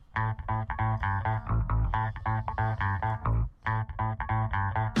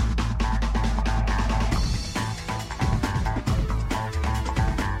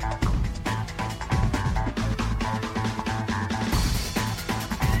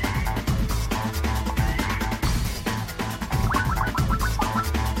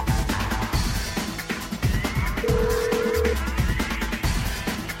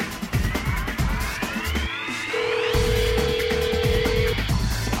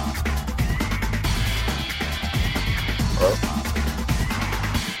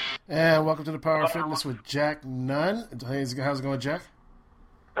And welcome to the Power of Fitness with Jack Nunn. How's it going, Jack?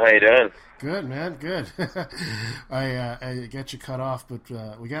 How you doing? Good, man. Good. I got you cut off, but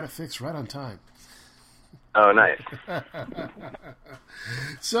we got it fixed right on time. Oh, nice.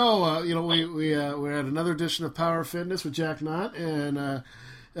 So, we're at another edition of Power of Fitness with Jack Nunn. And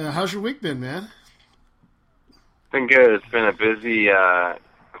how's your week been, man? It's been good. It's been a busy,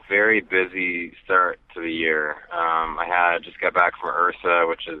 very busy start to the year. I just got back from IRSA,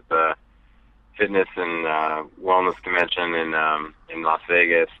 which is the fitness and wellness convention in Las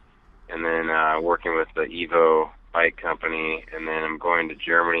Vegas, and then working with the Evo bike company, and then I'm going to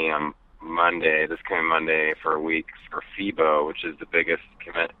Germany on this coming Monday for a week for FIBO, which is the biggest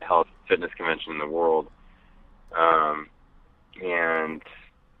health fitness convention in the world. And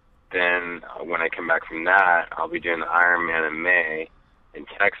then when I come back from that, I'll be doing the Ironman in May in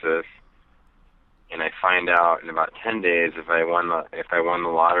Texas, and I find out in about 10 days if I won the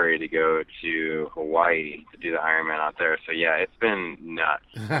lottery to go to Hawaii to do the Ironman out there. So yeah, it's been nuts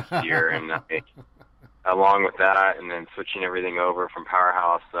this year, and along with that, and then switching everything over from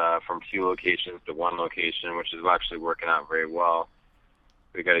Powerhouse from 2 locations to 1 location, which is actually working out very well.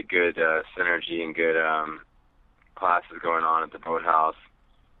 We got a good synergy and good classes going on at the Boathouse.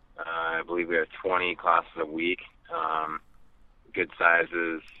 I believe we have 20 classes a week. Good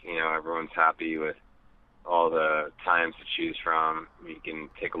sizes, everyone's happy with all the times to choose from. You can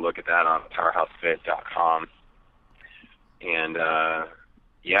take a look at that on powerhousefit.com. And,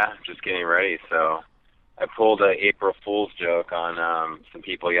 just getting ready. So I pulled a April Fool's joke on some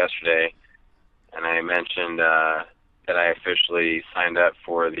people yesterday, and I mentioned that I officially signed up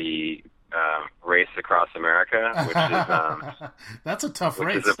for the race across America, which is that's a tough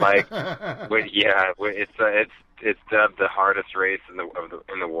race. Is a bike. It's dubbed the hardest race in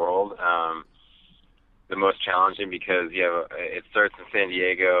the world. The most challenging because it starts in San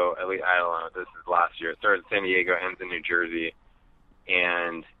Diego. At least I don't know. This is last year. It started in San Diego, ends in New Jersey,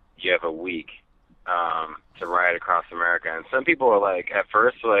 and you have a week to ride across America. And some people are like, at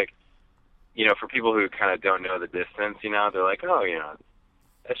first, like, for people who kind of don't know the distance, they're like, oh,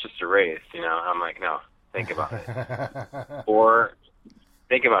 that's just a race, I'm like, no, think about it. Or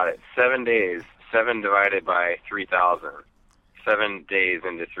think about it, 7 days, 7 divided by 3,000, 7 days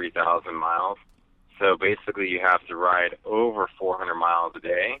into 3,000 miles. So basically you have to ride over 400 miles a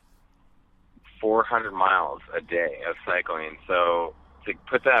day, 400 miles a day of cycling. So to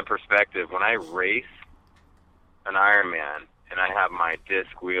put that in perspective, when I race an Ironman and I have my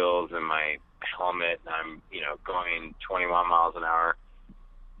disc wheels and my helmet and I'm, going 21 miles an hour,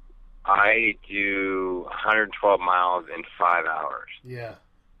 I do 112 miles in 5 hours. Yeah.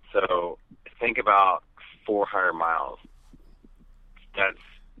 So think about 400 miles. That's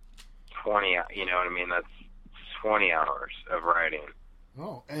 20, That's 20 hours of riding.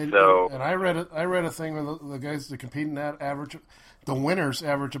 Oh, and so, I read a thing where the guys that compete in that the winners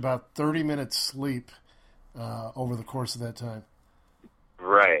average about 30 minutes sleep over the course of that time.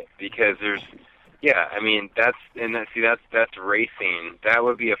 Right, because that's racing. That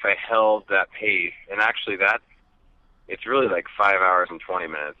would be if I held that pace, and actually it's really like 5 hours and 20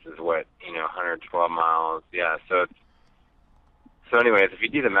 minutes is what 112 miles. Yeah, so anyways, if you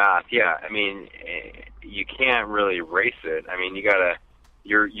do the math, you can't really race it.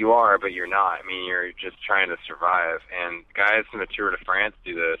 You are, but you're not. You're just trying to survive. And guys from the Tour de France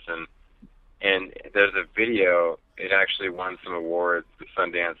do this, and there's a video. It actually won some awards, the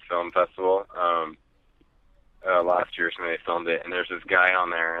Sundance Film Festival. Last year, somebody filmed it, and there's this guy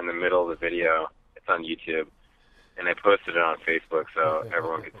on there in the middle of the video. It's on YouTube, and I posted it on Facebook so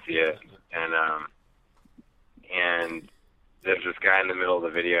everyone could see it. And there's this guy in the middle of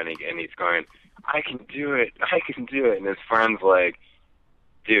the video, and he's going, I can do it. And his friend's like,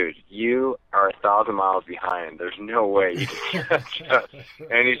 dude, you are 1,000 miles behind. There's no way you can catch up.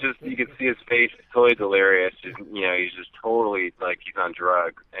 And you can see his face totally delirious. He's just totally like he's on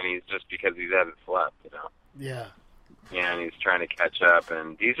drugs, and he's just because he hasn't slept, Yeah. And he's trying to catch up.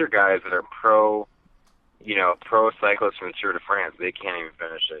 And these are guys that are pro cyclists from the Tour de France. They can't even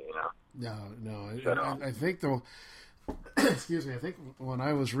finish it, No. I think excuse me, I think when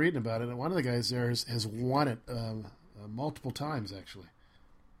I was reading about it, one of the guys there has won it multiple times, actually.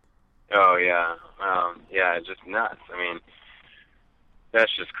 Oh yeah, yeah, it's just nuts. I mean,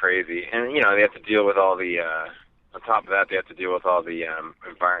 that's just crazy. And they have to deal with all the. On top of that, they have to deal with all the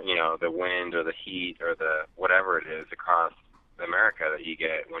the wind or the heat or the whatever it is across America that you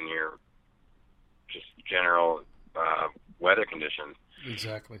get when you're just general weather conditions.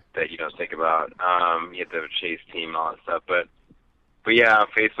 Exactly. That you don't think about. You have to have a chase team and all that stuff. But yeah, on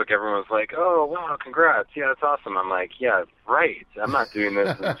Facebook, everyone's like, "Oh, wow, congrats! Yeah, that's awesome." I'm like, "Yeah, right. I'm not doing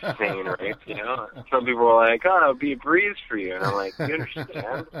this insane race." Some people are like, "Oh, it'll be a breeze for you," and I'm like, "You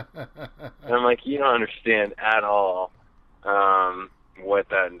understand?" And I'm like, "You don't understand at all what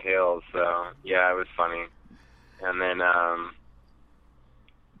that entails." So yeah, it was funny. And then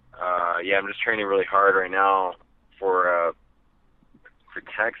yeah, I'm just training really hard right now for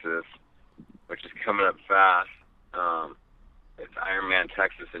Texas, which is coming up fast. It's Ironman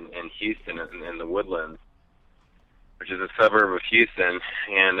Texas in Houston in the Woodlands, which is a suburb of Houston,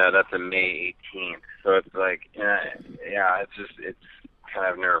 and that's on May 18th. So it's like, yeah, it's kind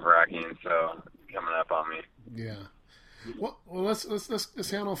of nerve-wracking. So it's coming up on me. Yeah. Well,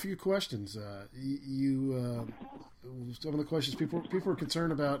 let's handle a few questions. Some of the questions people are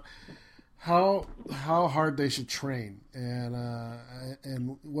concerned about how hard they should train,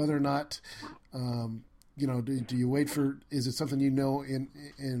 and whether or not do you wait for, is it something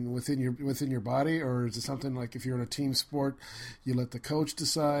in within your body, or is it something like if you're in a team sport you let the coach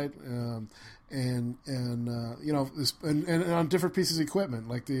decide, and on different pieces of equipment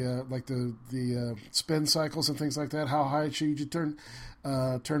like the spin cycles and things like that, how high should you turn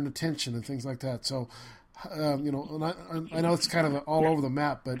the tension and things like that. So and I know it's kind of all over the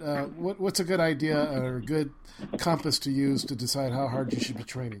map, but what's a good idea or a good compass to use to decide how hard you should be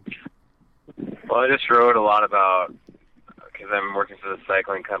training? Well, I just wrote a lot about, because I'm working for the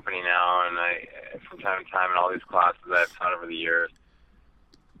cycling company now, and from time to time in all these classes that I've taught over the years,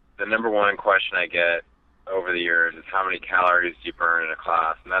 the number one question I get over the years is how many calories do you burn in a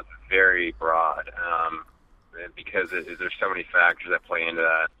class, and that's very broad, because there's so many factors that play into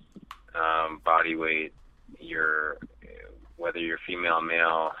that, body weight, whether you're female,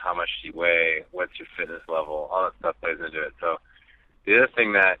 male, how much do you weigh, what's your fitness level, all that stuff plays into it. So the other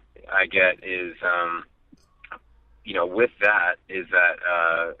thing that I get is, with that, is that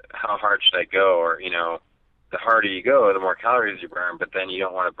how hard should I go? Or, the harder you go, the more calories you burn, but then you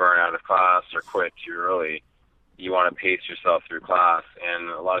don't want to burn out of class or quit too early. You want to pace yourself through class. And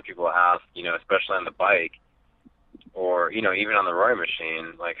a lot of people ask, especially on the bike, or, even on the rowing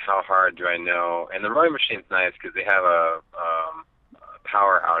machine, like, how hard do I know? And the rowing machine's nice because they have a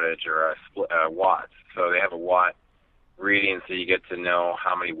power outage or a watts. So they have a watt reading, so you get to know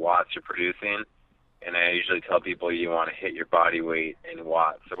how many watts you're producing. And I usually tell people you want to hit your body weight in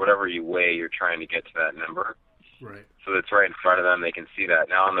watts. So whatever you weigh, you're trying to get to that number. Right. So it's right in front of them. They can see that.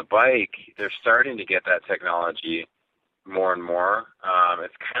 Now on the bike, they're starting to get that technology more and more.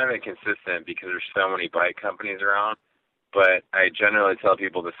 It's kind of inconsistent because there's so many bike companies around. But I generally tell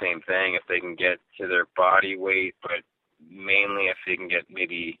people the same thing. If they can get to their body weight, but mainly if they can get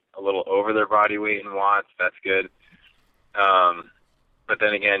maybe a little over their body weight in watts, that's good. But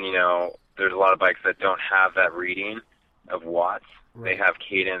then again, there's a lot of bikes that don't have that reading of watts. Right. They have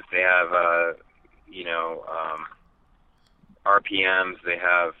cadence, they have, RPMs, they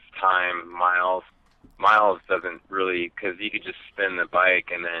have time, miles. Miles doesn't really, because you could just spin the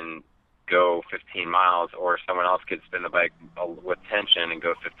bike and then go 15 miles, or someone else could spin the bike with tension and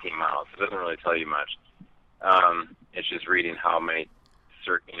go 15 miles. It doesn't really tell you much. It's just reading how many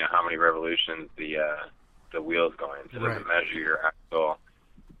revolutions the wheel's going. So it doesn't measure your actual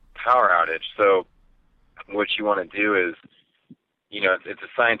power outage. So what you want to do is, it's a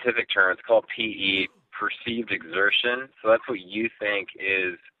scientific term. It's called PE, perceived exertion. So that's what you think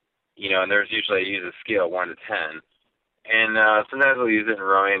is, and there's usually, I use a scale 1 to 10. And sometimes we'll use it in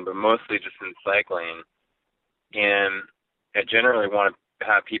rowing, but mostly just in cycling. And I generally want to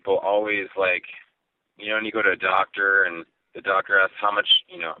have people always, like, when you go to a doctor and the doctor asks how much,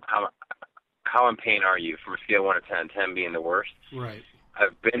 how in pain are you, from a scale 1 to 10, 10 being the worst. Right.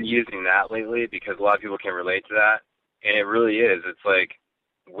 I've been using that lately because a lot of people can relate to that. And it really is. It's like,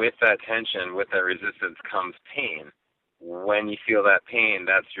 with that tension, with that resistance comes pain. When you feel that pain,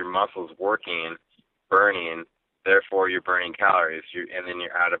 that's your muscles working, burning. Therefore, you're burning calories, and then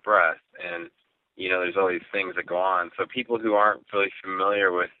you're out of breath. And, there's all these things that go on. So people who aren't really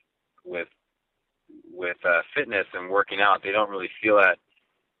familiar with fitness and working out, they don't really feel that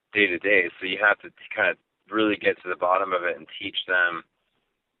day to day. So you have to kind of really get to the bottom of it and teach them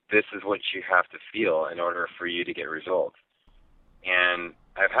this is what you have to feel in order for you to get results. And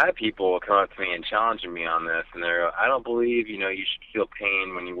I've had people come up to me and challenge me on this, and they're, I don't believe, you should feel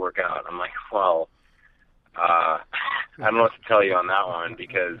pain when you work out. I'm like, well, I don't know what to tell you on that one,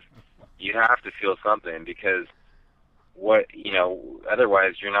 because you have to feel something, because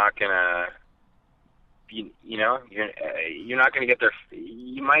otherwise you're not gonna, you're not gonna get there.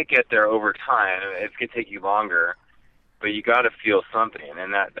 You might get there over time. It's gonna take you longer, but you got to feel something,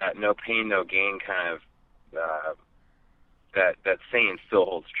 and that no pain, no gain kind of that saying still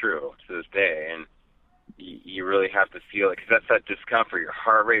holds true to this day. And you really have to feel it, because that's that discomfort. Your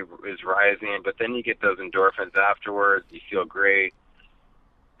heart rate is rising, but then you get those endorphins afterwards. You feel great.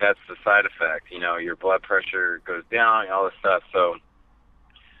 That's the side effect. Your blood pressure goes down, all this stuff. So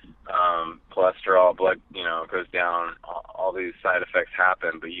cholesterol, blood, goes down. All these side effects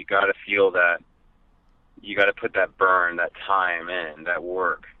happen, but you got to feel that. You got to put that burn, that time in, that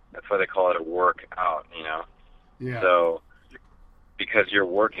work. That's why they call it a workout. Yeah. So because you're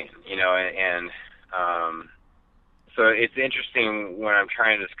working, so it's interesting when I'm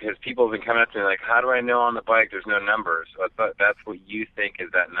trying to, because people have been coming up to me like, how do I know on the bike there's no numbers? So that's what you think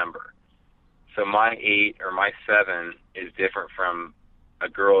is that number. So my 8 or my 7 is different from a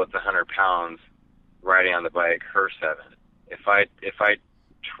girl that's 100 pounds riding on the bike, her 7. If I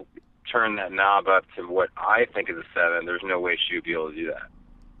turn that knob up to what I think is a 7, there's no way she would be able to do that.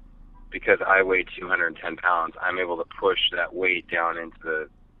 Because I weigh 210 pounds, I'm able to push that weight down into the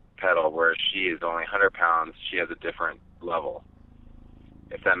pedal, whereas she is only 100 pounds. She has a different level,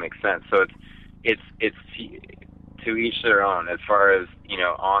 if that makes sense. So it's to each their own. As far as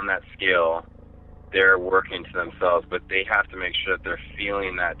on that scale, they're working to themselves, but they have to make sure that they're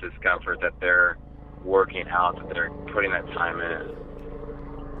feeling that discomfort, that they're working out, that they're putting that time in,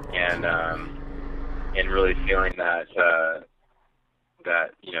 and really feeling that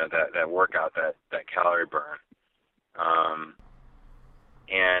workout, that calorie burn.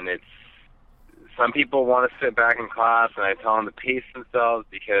 And it's, some people want to sit back in class, and I tell them to pace themselves,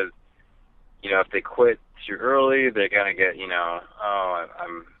 because if they quit too early, they're gonna get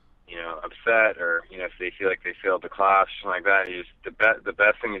I'm upset, or if they feel like they failed the class or something like that. The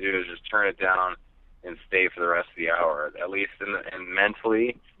best thing to do is just turn it down and stay for the rest of the hour. At least and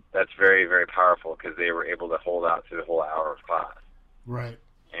mentally, that's very, very powerful, because they were able to hold out through the whole hour of class. Right.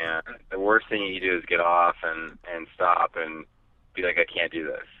 And the worst thing you do is get off and stop and be like, I can't do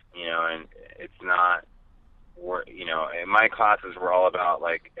this, and it's not, in my classes, we're all about,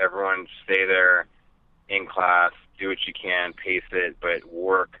 like, everyone stay there in class, do what you can, pace it, but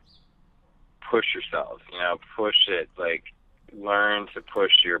work, push yourselves, push it, like, learn to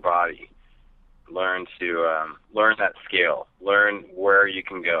push your body, learn that scale, learn where you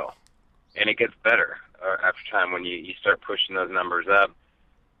can go, and it gets better after time. When you start pushing those numbers up,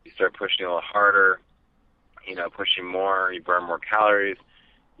 you start pushing a little harder, pushing more, you burn more calories,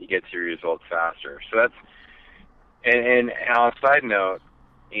 you get to your results faster. So that's, and on a side note,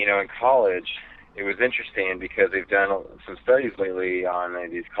 in college, it was interesting, because they've done some studies lately on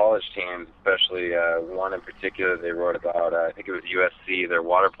these college teams, especially one in particular they wrote about, I think it was USC, their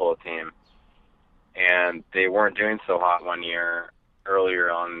water polo team, and they weren't doing so hot one year, earlier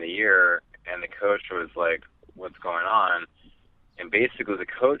on in the year, and the coach was like, what's going on? And basically the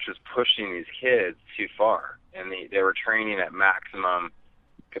coach was pushing these kids too far, and they were training at maximum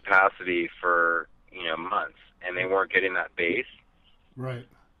capacity for months, and they weren't getting that base. Right.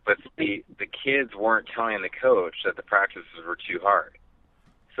 But the kids weren't telling the coach that the practices were too hard.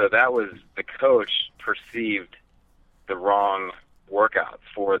 So that was, the coach perceived the wrong workouts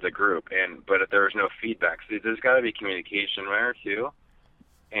for the group, but there was no feedback. So there's got to be communication there too,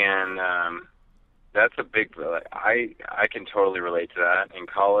 and that's a big. I can totally relate to that. In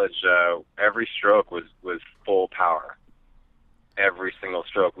college, every stroke was full power. Every single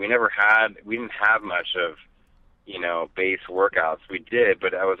stroke. We didn't have much of base workouts. We did,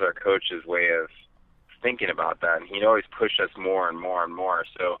 but that was our coach's way of thinking about that, and he'd always push us more and more and more.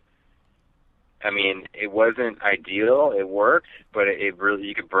 So, I mean, it wasn't ideal. It worked, but it really,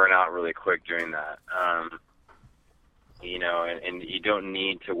 you could burn out really quick doing that. And you don't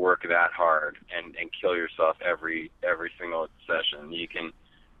need to work that hard and kill yourself every single session. You can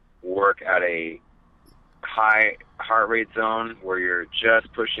work at a high heart rate zone where you're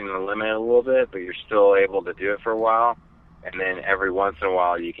just pushing the limit a little bit, but you're still able to do it for a while. And then every once in a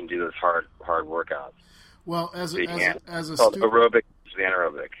while, you can do those hard workouts. Well, as a aerobic versus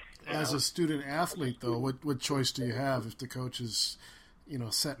anaerobic. As a student athlete, though, what choice do you have if the coach is,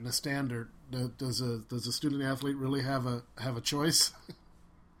 setting a standard? Does a student athlete really have a choice?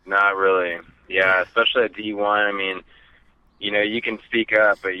 Not really. Yeah, especially at D1. I mean, you can speak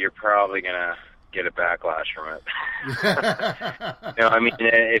up, but you're probably gonna get a backlash from it. I mean,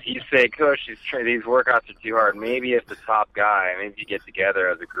 if you say, Coach, these workouts are too hard, maybe if the top guy, maybe you get together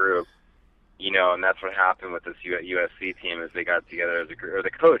as a group, and that's what happened with this USC team is they got together as a group, or the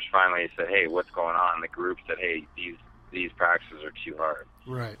coach finally said, hey, what's going on? And the group said, hey, these practices are too hard.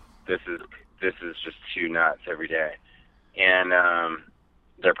 Right. This is just too nuts every day. And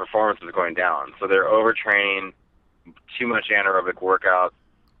their performance is going down. So they're overtraining, too much anaerobic workouts,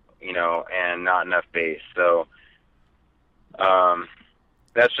 and not enough base. So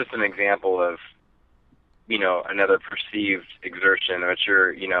that's just an example of, another perceived exertion, which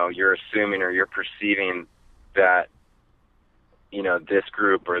you're assuming or you're perceiving that, this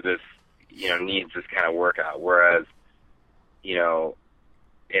group or this, needs this kind of workout. Whereas,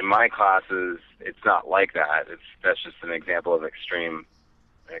 in my classes, it's not like that. That's just an example of extreme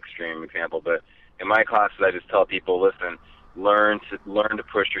example. But in my classes, I just tell people, listen, learn to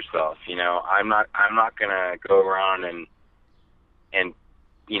push yourself. I'm not gonna go around and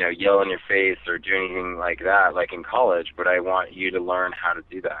yell in your face or do anything like that, like in college. But I want you to learn how to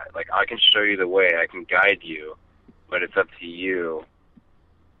do that. Like, I can show you the way, I can guide you, but it's up to you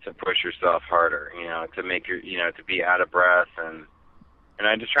to push yourself harder. To make to be out of breath and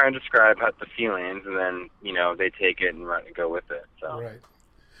I just try and describe the feelings, and then they take it and go with it. So. Right.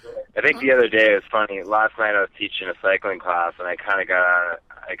 I think the other day it was funny. Last night I was teaching a cycling class, and I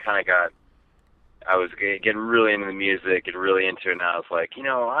was getting really into the music and really into it. And I was like,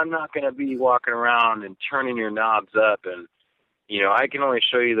 I'm not going to be walking around and turning your knobs up, and I can only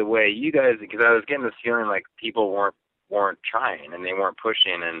show you the way you guys. Because I was getting this feeling like people weren't trying and they weren't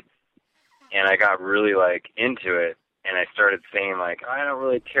pushing, and I got really like into it. And I started saying, like, I don't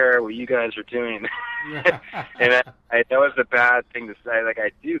really care what you guys are doing. And I know it's a bad thing to say. Like,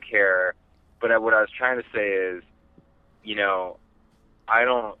 I do care. But what I was trying to say is, I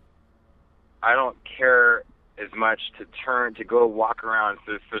don't care as much to go walk around.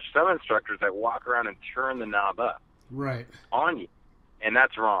 So there's some instructors that walk around and turn the knob up. Right. On you. And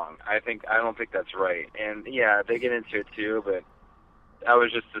that's wrong. I don't think that's right. And, yeah, they get into it too. But I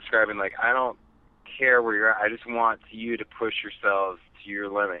was just describing, like, I don't care where you're at. I just want you to push yourselves to your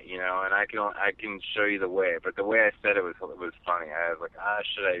limit, and I can show you the way. But the way I said it was funny. I was like,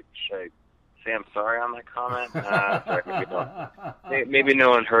 should I say I'm sorry on that comment? Maybe no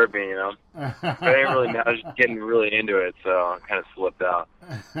one heard me, But I didn't really know. I was just getting really into it, so I kind of slipped out.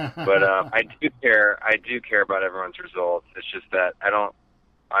 But I do care about everyone's results. It's just that I don't.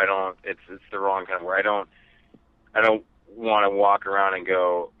 It's the wrong kind of where I don't want to walk around and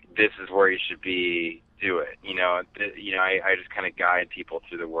go, this is where you should be, do it. I just kind of guide people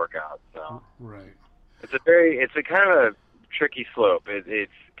through the workout. So right. It's a kind of a tricky slope.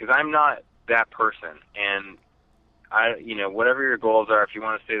 It's because I'm not that person, and whatever your goals are, if you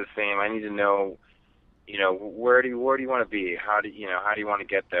want to stay the same, I need to know, where do you want to be? How do you want to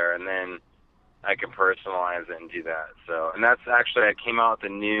get there? And then I can personalize it and do that. So, and that's actually, I came out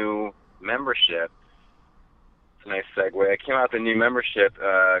with a new membership. It's a nice segue. I came out with a new membership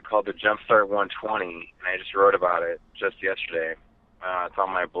called the Jumpstart 120, and I just wrote about it just yesterday. It's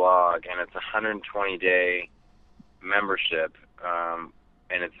on my blog, and it's a 120-day membership,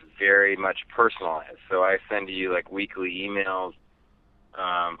 and it's very much personalized. So I send you like weekly emails.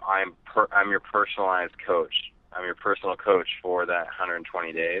 I'm your personalized coach. I'm your personal coach for that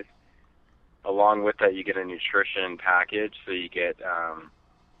 120 days. Along with that, you get a nutrition package, so you get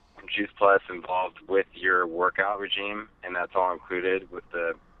Juice Plus involved with your workout regime, and that's all included with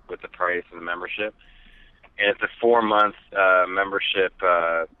the price and the membership. And it's a 4-month membership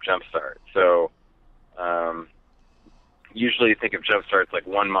Jumpstart. So usually you think of Jumpstarts like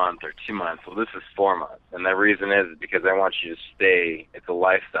 1 month or 2 months. Well, this is 4 months, and the reason is because I want you to stay. It's a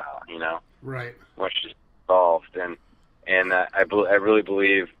lifestyle, Right. I want you to stay involved, and I really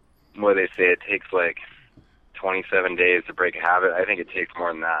believe what they say. It takes like 27 days to break a habit. I think it takes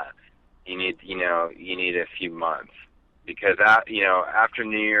more than that. You need a few months, because after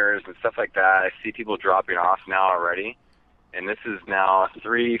New Year's and stuff like that, I see people dropping off now already, and this is now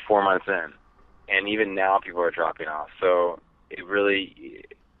 3-4 months in, and even now people are dropping off. So it really,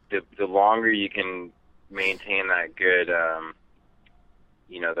 the longer you can maintain that good,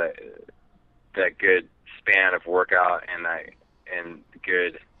 that good span of workout and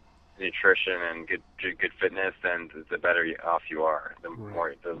good nutrition and good fitness, then the better off you are. The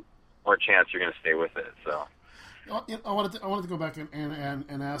more chance you're going to stay with it. So I wanted to go back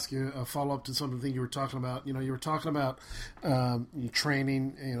and ask you a follow up to something you were talking about. You were talking about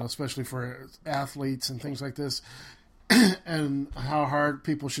training, especially for athletes and things like this, and how hard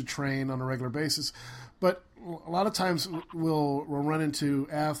people should train on a regular basis. But a lot of times we'll run into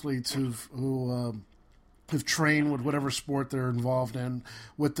athletes who've trained with whatever sport they're involved in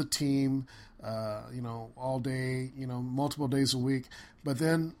with the team, all day, multiple days a week. But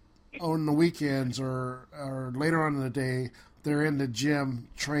then on the weekends or later on in the day, they're in the gym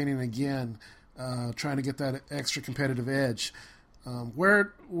training again, trying to get that extra competitive edge.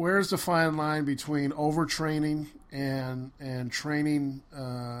 Where's the fine line between overtraining and training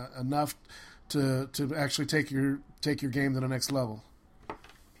enough to actually take your game to the next level?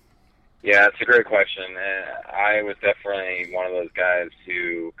 Yeah, it's a great question. I was definitely one of those guys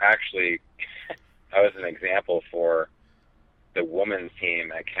who actually, I was an example for the women's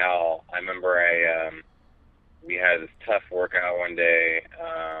team at Cal. I remember we had this tough workout one day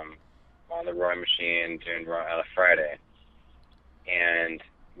on the rowing machine on a Friday. And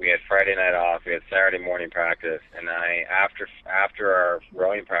we had Friday night off. We had Saturday morning practice. And after our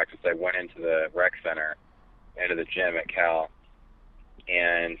rowing practice, I went into the rec center, into the gym at Cal,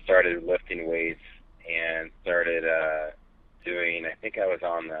 and started lifting weights and started doing, I think I was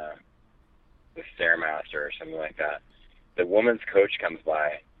on the Stairmaster or something like that. The women's coach comes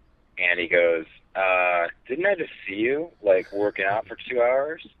by, and he goes, didn't I just see you, working out for 2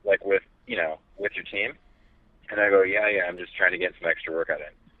 hours, with your team? And I go, yeah, I'm just trying to get some extra workout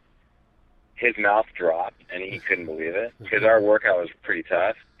in. His mouth dropped, and he couldn't believe it, because our workout was pretty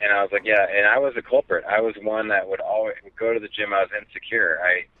tough. And I was like, yeah, and I was a culprit. I was one that would always go to the gym. I was insecure.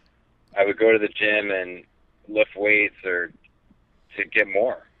 I would go to the gym and lift weights or to get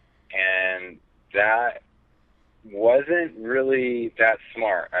more. And that wasn't really that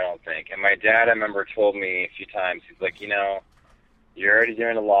smart, I don't think. And my dad, I remember, told me a few times, he's like, you're already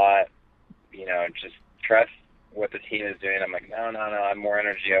doing a lot, just trust what the team is doing. I'm like, no, I have more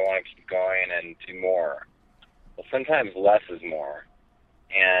energy. I want to keep going and do more. Well, sometimes less is more.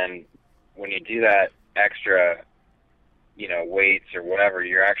 And when you do that extra, weights or whatever,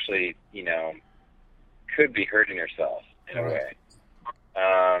 you're actually, could be hurting yourself in a way.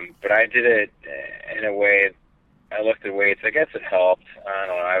 But I did it in a way, I lifted weights. I guess it helped. I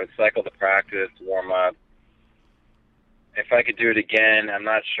don't know. I would cycle to practice, warm up. If I could do it again, I'm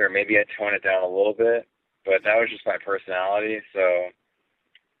not sure. Maybe I'd tone it down a little bit. But that was just my personality. So,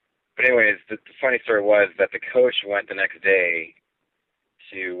 but anyways, the funny story was that the coach went the next day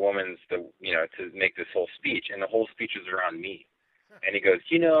to to make this whole speech, and the whole speech was around me. And he goes,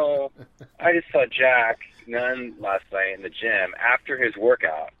 I just saw Jack Nunn last night in the gym after his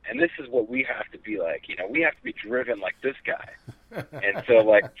workout, and this is what we have to be like. We have to be driven like this guy. And so,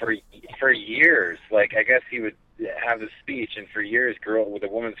 for years, I guess he would have this speech, and for years, with the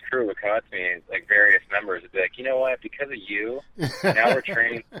women's crew would come up to me, various members would be like, you know what, because of you, now we're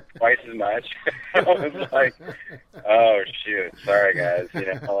training twice as much. I was like, oh, shoot, sorry, guys. I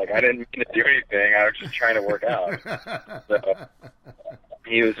didn't mean to do anything. I was just trying to work out. So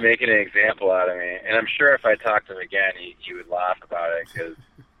he was making an example out of me, and I'm sure if I talked to him again, he would laugh about it, because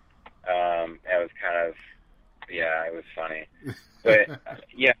it was kind of, it was funny. But,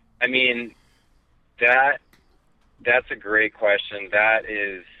 yeah, I mean, that's a great question. That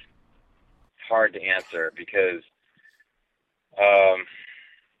is hard to answer, because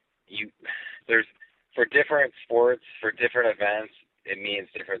for different sports, for different events, it means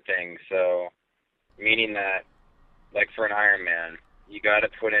different things. So, meaning that, for an Ironman, you got to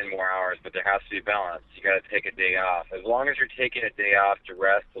put in more hours, but there has to be balance. You got to take a day off. As long as you're taking a day off to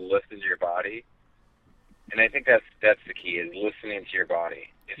rest, to listen to your body, and I think that's the key, is listening to your body.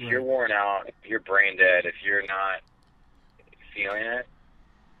 If you're worn out, if you're brain dead, if you're not feeling it,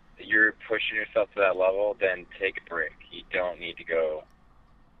 you're pushing yourself to that level, then take a break. You don't need to go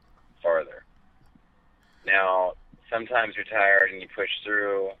farther. Now, sometimes you're tired and you push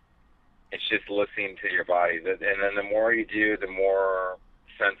through. It's just listening to your body. And then the more you do, the more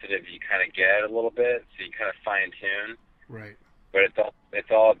sensitive you kind of get a little bit, so you kind of fine-tune. Right. But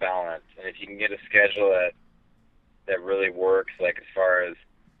it's all a balance. And if you can get a schedule that really works, as far as,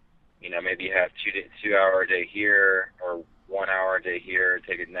 maybe you have 2 hour a day here, or 1 hour a day here,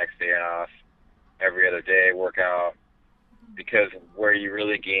 take the next day off, every other day, work out, because where you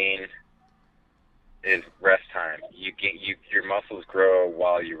really gain is rest time. Your muscles grow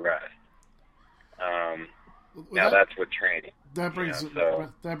while you rest. That's with training. That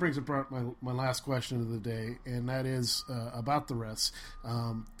brings about my last question of the day, and that is about the rest.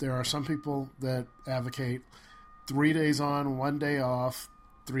 There are some people that advocate 3 days on, 1 day off,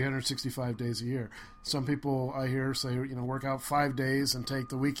 365 days a year. Some people I hear say, work out 5 days and take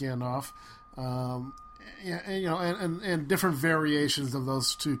the weekend off. And different variations of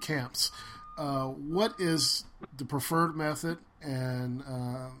those two camps. What is the preferred method, And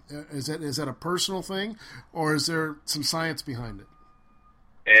is that a personal thing, or is there some science behind it?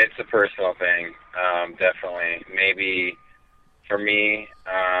 It's a personal thing, definitely. Maybe for me,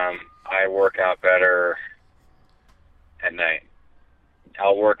 I work out better at night.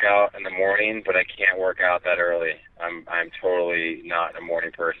 I'll work out in the morning, but I can't work out that early. I'm totally not a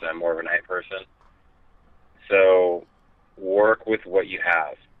morning person. I'm more of a night person. So work with what you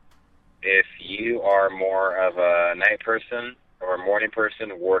have. If you are more of a night person or a morning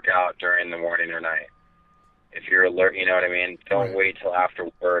person, work out during the morning or night. If you're alert, you know what I mean? Don't wait till after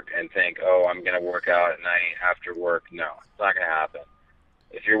work and think, oh, I'm going to work out at night after work. No, it's not going to happen.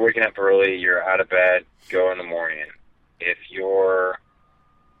 If you're waking up early, you're out of bed, go in the morning. If you're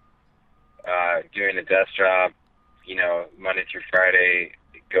doing a desk job, you know, Monday through Friday,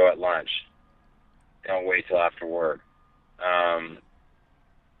 go at lunch. Don't wait till after work.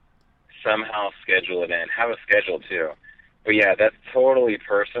 Somehow schedule it in. Have a schedule, too. But, yeah, that's totally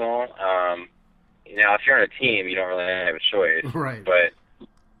personal. Now, if you're on a team, you don't really have a choice. Right. But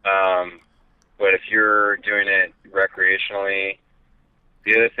if you're doing it recreationally,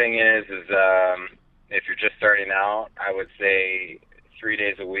 the other thing is if you're just starting out, I would say 3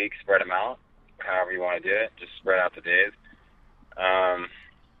 days a week, spread them out, however you want to do it. Just spread out the days.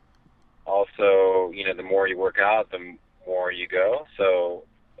 Also, you know, the more you work out, the more you go. So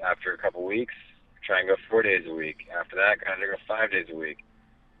after a couple weeks, try and go 4 days a week. After that, kind of go 5 days a week.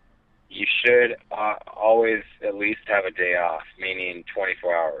 You should always at least have a day off, meaning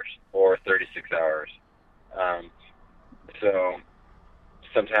 24 hours or 36 hours. So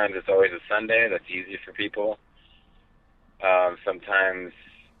sometimes it's always a Sunday. That's easy for people. Sometimes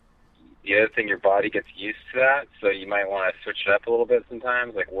the other thing, your body gets used to that, so you might want to switch it up a little bit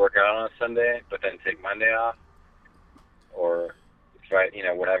sometimes, like work out on a Sunday, but then take Monday off, or try, you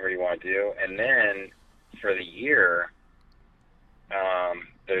know, whatever you want to do. And then for the year,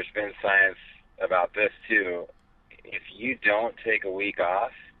 there's been science about this too. If you don't take a week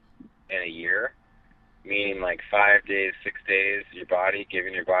off in a year, meaning like 5 days, 6 days,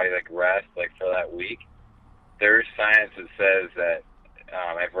 giving your body like rest, like for that week, there's science that says that,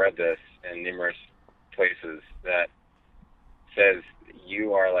 I've read this in numerous places, that says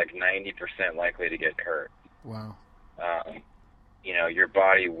you are like 90% likely to get hurt. Wow. You know, your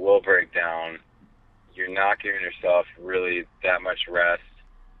body will break down. You're not giving yourself really that much rest.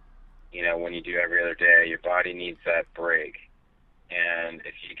 You know, when you do every other day, your body needs that break. And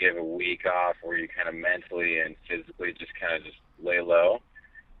if you give a week off where you kind of mentally and physically just kind of just lay low,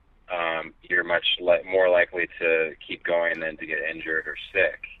 you're much more likely to keep going than to get injured or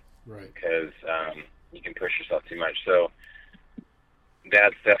sick. Right. Because you can push yourself too much. So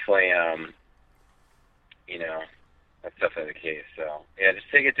that's definitely, you know, that's definitely the case. So, yeah, just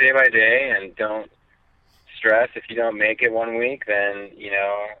take it day by day and don't stress. If you don't make it 1 week, then, you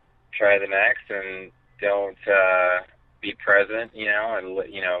know, try the next, and don't be present, you know,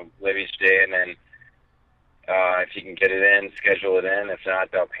 and, you know, live each day, and then if you can get it in, schedule it in. If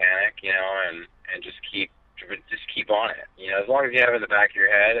not, don't panic, you know, and just keep on it. You know, as long as you have it in the back of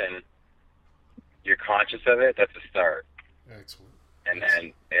your head and you're conscious of it, that's a start. Excellent. And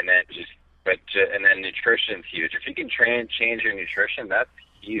then nutrition's huge. If you can change your nutrition, that's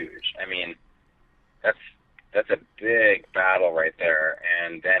huge. I mean, that's a big battle right there.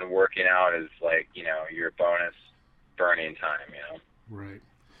 And then working out is like, you know, your bonus burning time, you know. Right.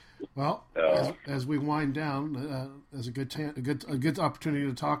 Well, so, as we wind down, as a good opportunity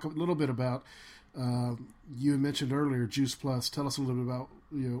to talk a little bit about. You mentioned earlier Juice Plus. Tell us a little bit about,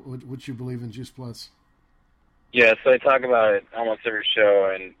 you know, what you believe in Juice Plus. Yeah, so I talk about it almost every show,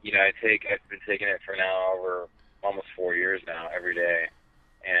 and you know, I've been taking it for now over almost 4 years now, every day,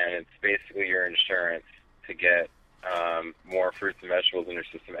 and it's basically your insurance to get more fruits and vegetables in your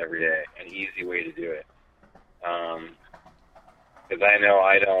system every day. An easy way to do it. Because I know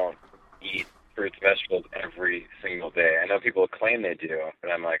I don't eat fruits and vegetables every single day. I know people claim they do,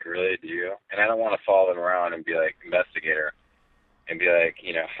 but I'm like, really, do you? And I don't want to follow them around and be like investigator and be like,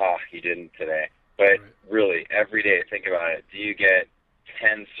 you know, you didn't today. But really, every day, think about it. Do you get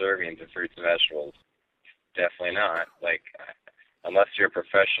 10 servings of fruits and vegetables? Definitely not. Like, unless you're a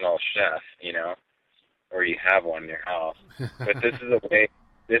professional chef, you know, or you have one in your house. But this is a way.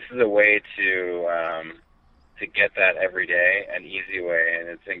 This is a way to get that every day, an easy way, and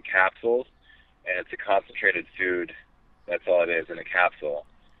it's in capsules, and it's a concentrated food. That's all it is, in a capsule.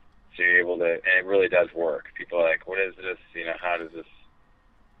 So you're able to, and it really does work. People are like, what is this? You know, how does this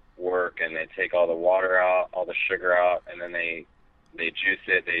work? And they take all the water out, all the sugar out, and then they juice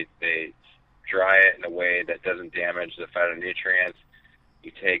it. They dry it in a way that doesn't damage the phytonutrients.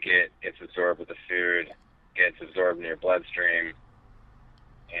 You take it, it's absorbed with the food, gets absorbed in your bloodstream,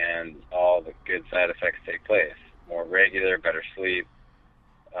 and all the good side effects take place. More regular, better sleep,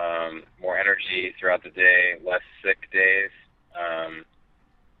 more energy throughout the day, less sick days,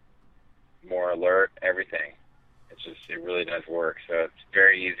 more alert, everything. It really does work. So it's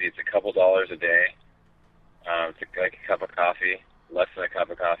very easy. It's a couple dollars a day. It's like a cup of coffee, less than a cup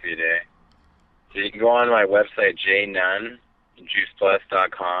of coffee a day. So you can go on my website,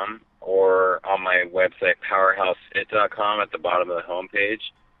 jnunn.juiceplus.com, or on my website, powerhousefit.com, at the bottom of the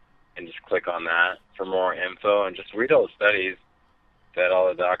homepage, and just click on that for more info, and just read all the studies that all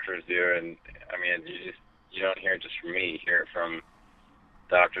the doctors do. And I mean, you don't hear it just from me. You hear it from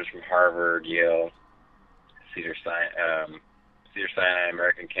doctors from Harvard, Yale, Cedars-Sinai,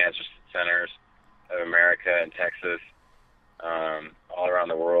 American Cancer Centers of America and Texas, all around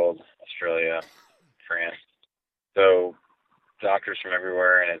the world, Australia, France. So doctors from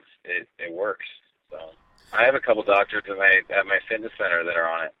everywhere, and it works. So I have a couple doctors at my fitness center that are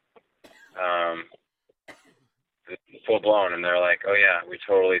on it, full blown, and they're like, "Oh yeah, we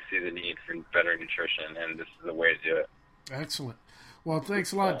totally see the need for better nutrition, and this is the way to do it." Excellent. Well,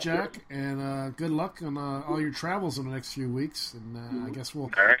 thanks a lot, Jack, and good luck on all your travels in the next few weeks. And I guess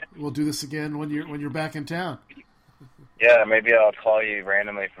we'll do this again when you're back in town. Yeah, maybe I'll call you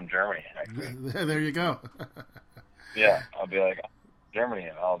randomly from Germany. Actually. There you go. Yeah, I'll be like, Germany,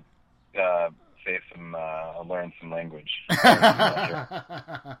 and I'll I'll learn some language.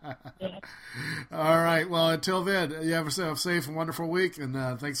 All right. Well, until then, you have a safe and wonderful week,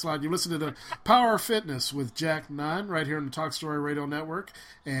 and thanks a lot. You listen to the Power of Fitness with Jack Nunn right here on the Talk Story Radio Network,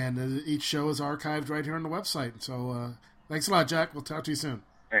 and each show is archived right here on the website. So thanks a lot, Jack. We'll talk to you soon.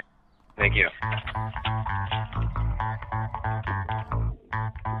 Thank you.